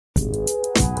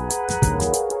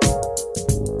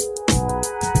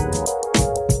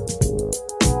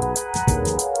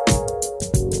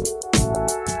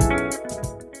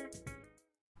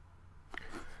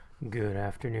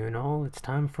afternoon all, it's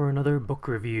time for another book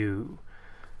review.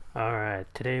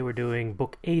 Alright, today we're doing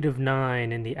book 8 of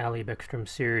 9 in the Ali Beckstrom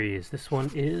series. This one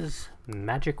is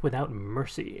Magic Without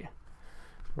Mercy.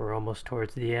 We're almost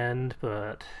towards the end,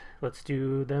 but let's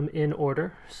do them in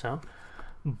order. So,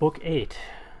 book 8,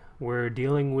 we're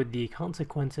dealing with the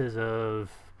consequences of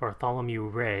Bartholomew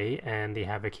Ray and the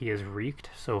havoc he has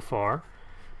wreaked so far.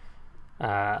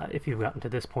 If you've gotten to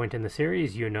this point in the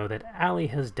series, you know that Ali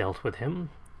has dealt with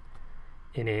him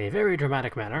in a very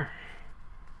dramatic manner.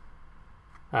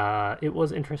 It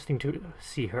was interesting to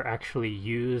see her actually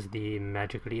use the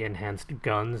magically enhanced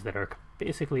guns that are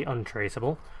basically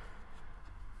untraceable.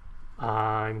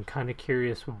 I'm kind of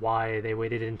curious why they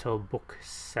waited until book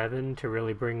 7 to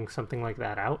really bring something like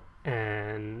that out,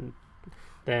 and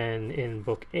then in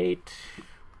book 8,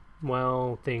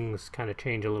 well, things kind of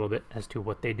change a little bit as to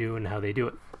what they do and how they do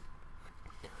it.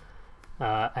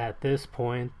 At this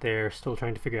point, they're still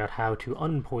trying to figure out how to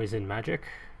unpoison magic.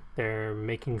 They're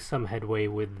making some headway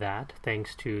with that,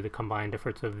 thanks to the combined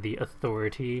efforts of the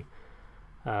Authority,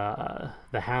 the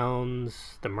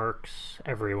Hounds, the Mercs,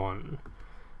 everyone.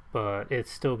 But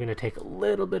it's still going to take a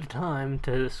little bit of time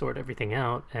to sort everything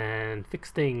out and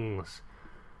fix things.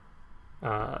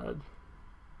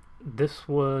 This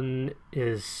one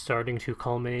is starting to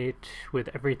culminate with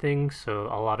everything, so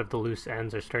a lot of the loose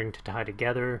ends are starting to tie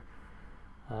together.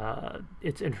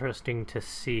 It's interesting to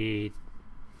see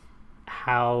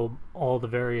how all the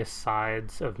various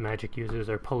sides of magic users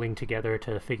are pulling together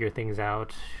to figure things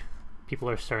out. People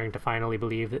are starting to finally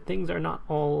believe that things are not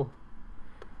all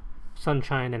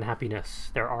sunshine and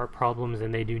happiness. There are problems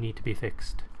and they do need to be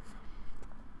fixed.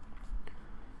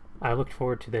 I look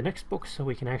forward to the next book so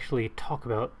we can actually talk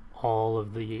about all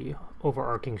of the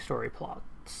overarching story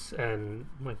plots and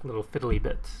like little fiddly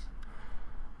bits.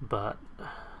 But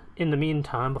in the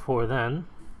meantime, before then,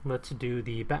 let's do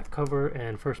the back cover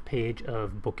and first page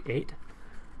of book 8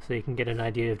 so you can get an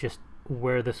idea of just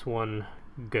where this one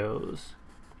goes.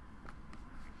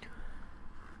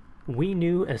 We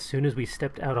knew as soon as we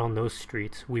stepped out on those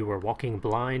streets we were walking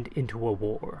blind into a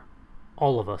war.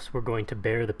 All of us were going to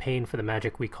bear the pain for the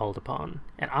magic we called upon,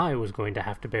 and I was going to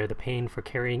have to bear the pain for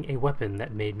carrying a weapon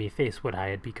that made me face what I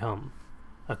had become.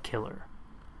 A killer.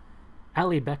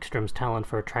 Ali Beckstrom's talent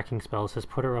for tracking spells has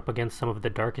put her up against some of the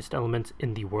darkest elements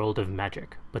in the world of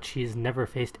magic, but she's never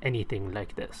faced anything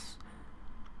like this.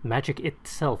 Magic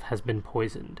itself has been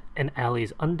poisoned, and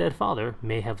Ali's undead father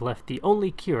may have left the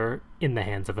only cure in the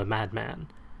hands of a madman.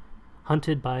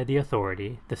 Hunted by the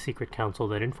Authority, the secret council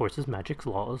that enforces magic's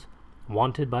laws,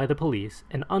 wanted by the police,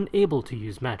 and unable to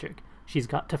use magic, she's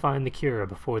got to find the cure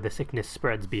before the sickness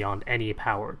spreads beyond any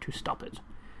power to stop it.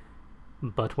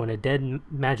 But when a dead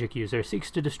magic user seeks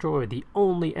to destroy the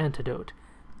only antidote,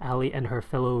 Ali and her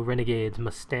fellow renegades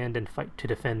must stand and fight to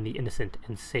defend the innocent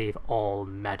and save all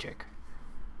magic.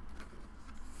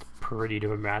 Pretty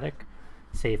dramatic.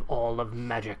 Save all of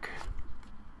magic.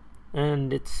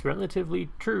 And it's relatively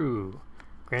true.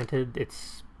 Granted,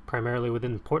 it's primarily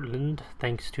within Portland,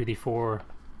 thanks to the 4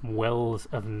 wells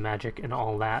of magic and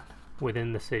all that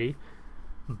within the city,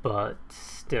 but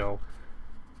still,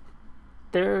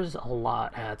 there's a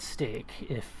lot at stake.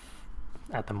 If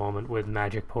at the moment with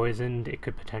magic poisoned, it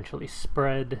could potentially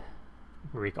spread,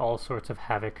 wreak all sorts of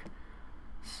havoc.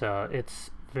 So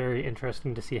it's very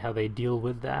interesting to see how they deal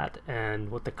with that and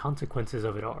what the consequences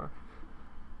of it are.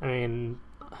 I mean,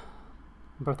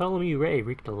 Bartholomew Ray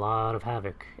wreaked a lot of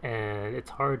havoc, and it's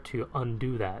hard to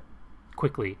undo that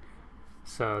quickly.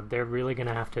 So they're really going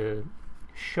to have to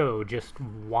show just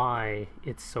why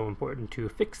it's so important to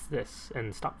fix this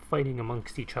and stop fighting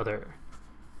amongst each other.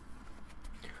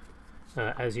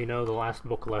 As you know, the last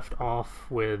book left off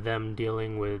with them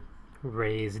dealing with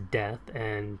Ray's death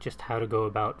and just how to go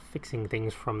about fixing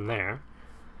things from there.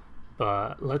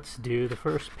 But let's do the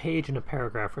first page and a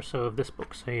paragraph or so of this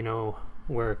book so you know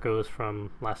where it goes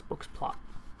from last book's plot.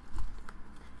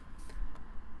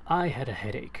 I had a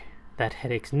headache. That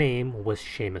headache's name was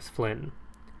Seamus Flynn.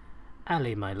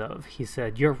 Ali, my love, he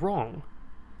said, you're wrong.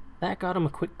 That got him a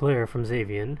quick glare from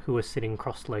Xavian, who was sitting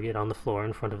cross-legged on the floor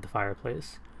in front of the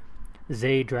fireplace.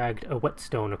 Zay dragged a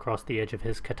whetstone across the edge of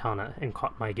his katana and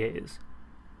caught my gaze.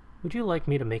 Would you like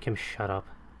me to make him shut up?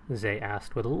 Zay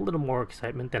asked with a little more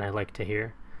excitement than I liked to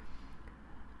hear.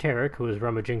 Tarek, who was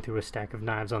rummaging through a stack of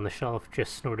knives on the shelf,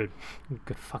 just snorted,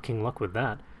 good fucking luck with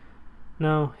that.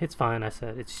 No, it's fine, I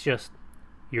said. It's just...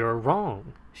 You're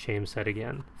wrong, Shame said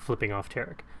again, flipping off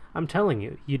Tarek. I'm telling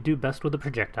you, you'd do best with a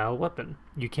projectile weapon.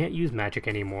 You can't use magic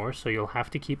anymore, so you'll have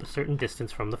to keep a certain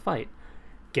distance from the fight.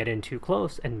 Get in too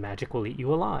close, and magic will eat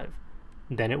you alive.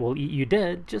 Then it will eat you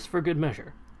dead, just for good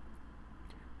measure.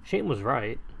 Shame was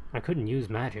right. I couldn't use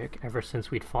magic. Ever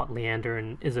since we'd fought Leander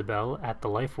and Isabel at the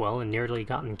life well and nearly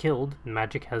gotten killed,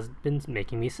 magic has been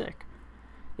making me sick.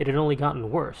 It had only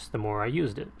gotten worse the more I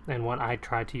used it, and when I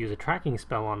tried to use a tracking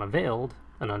spell on a Veiled,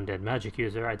 an undead magic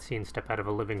user I'd seen step out of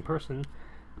a living person,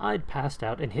 I'd passed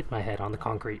out and hit my head on the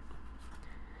concrete.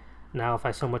 Now if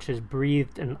I so much as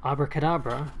breathed an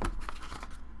abracadabra,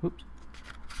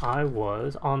 I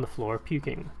was on the floor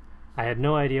puking. I had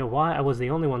no idea why I was the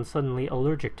only one suddenly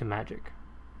allergic to magic.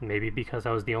 Maybe because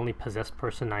I was the only possessed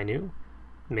person I knew.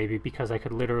 Maybe because I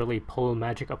could literally pull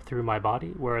magic up through my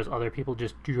body, whereas other people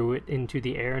just drew it into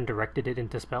the air and directed it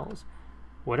into spells.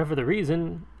 Whatever the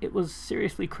reason, it was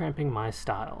seriously cramping my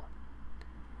style.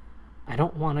 "I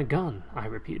don't want a gun," I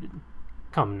repeated.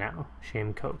 "Come now,"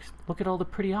 Shame coaxed. "Look at all the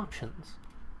pretty options."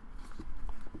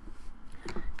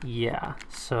 Yeah,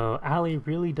 so Allie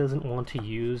really doesn't want to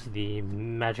use the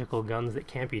magical guns that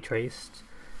can't be traced,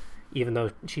 even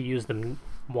though she used them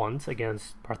once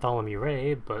against Bartholomew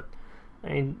Ray, but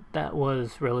I mean, that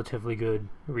was relatively good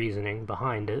reasoning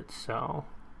behind it, so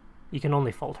you can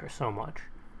only fault her so much.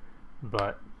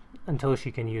 But until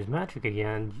she can use magic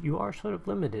again, you are sort of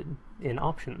limited in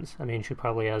options. I mean, she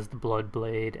probably has the Blood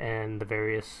Blade and the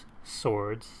various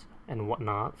swords and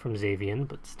whatnot from Xavian,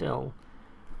 but still,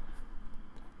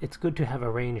 it's good to have a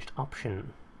ranged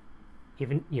option.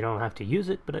 Even you don't have to use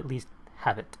it, but at least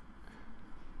have it.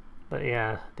 But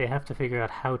yeah, they have to figure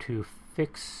out how to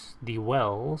fix the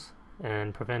wells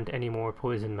and prevent any more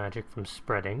poison magic from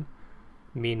spreading.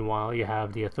 Meanwhile, you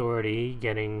have the Authority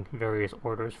getting various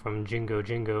orders from Jingo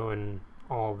Jingo and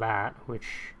all that,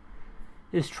 which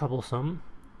is troublesome.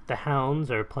 The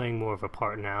Hounds are playing more of a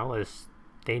part now, as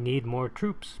they need more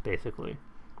troops, basically.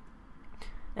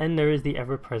 And there is the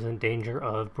ever-present danger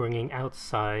of bringing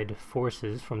outside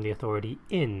forces from the Authority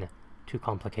in to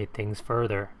complicate things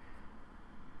further.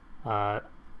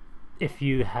 If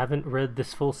you haven't read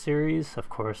this full series, of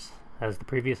course, as the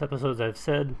previous episodes I've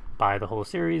said, buy the whole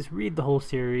series, read the whole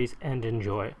series, and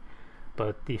enjoy.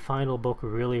 But the final book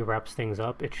really wraps things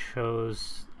up. It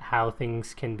shows how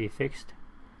things can be fixed,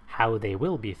 how they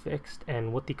will be fixed,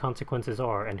 and what the consequences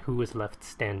are, and who is left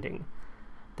standing.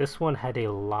 This one had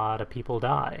a lot of people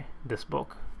die, this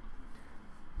book.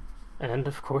 And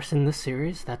of course in this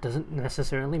series, that doesn't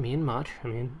necessarily mean much. I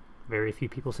mean, very few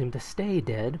people seem to stay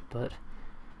dead, but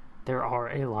there are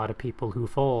a lot of people who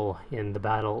fall in the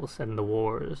battles and the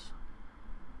wars.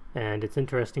 And it's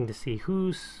interesting to see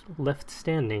who's left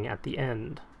standing at the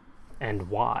end, and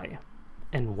why,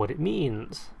 and what it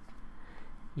means.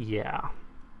 Yeah.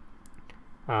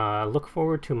 Look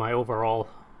forward to my overall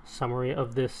summary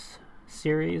of this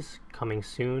series coming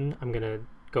soon. I'm gonna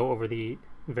go over the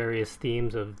various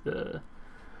themes of the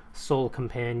soul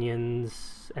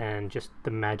companions and just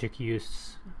the magic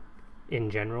use in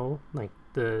general, like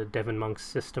the Devon monk's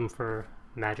system for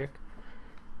magic,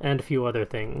 and a few other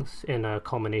things in a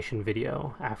culmination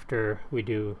video after we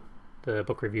do the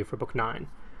book review for book 9.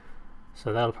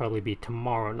 So that'll probably be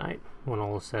tomorrow night when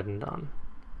all is said and done.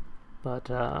 But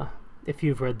if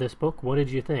you've read this book, what did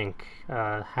you think?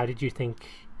 How did you think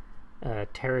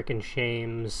Tarek and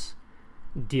Shame's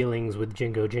dealings with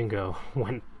Jingo Jingo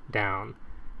went down?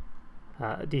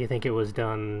 Do you think it was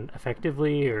done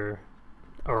effectively or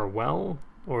well?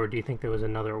 Or do you think there was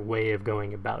another way of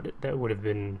going about it that would have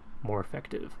been more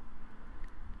effective?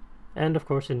 And of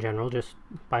course, in general, just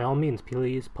by all means,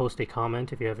 please post a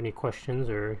comment if you have any questions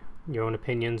or your own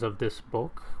opinions of this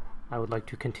book. I would like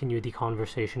to continue the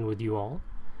conversation with you all.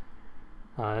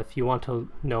 If you want to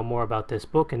know more about this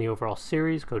book and the overall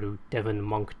series, go to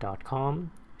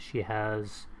devonmonk.com. She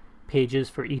has pages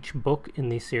for each book in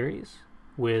the series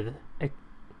with...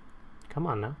 Come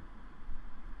on now.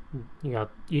 You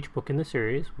got each book in the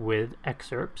series with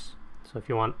excerpts, so if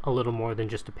you want a little more than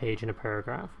just a page and a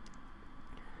paragraph.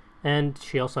 And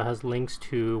she also has links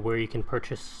to where you can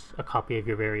purchase a copy of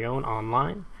your very own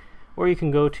online, or you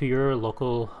can go to your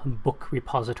local book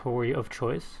repository of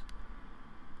choice,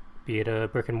 be it a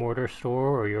brick and mortar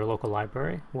store or your local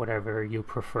library, whatever you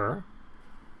prefer.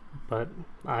 But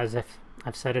as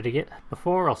I've said it again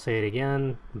before, I'll say it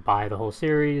again, buy the whole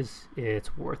series,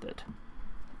 it's worth it.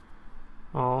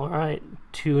 Alright,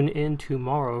 tune in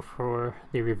tomorrow for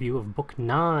the review of Book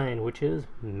 9, which is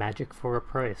Magic for a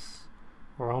Price.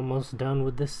 We're almost done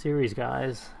with this series,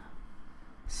 guys.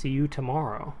 See you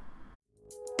tomorrow.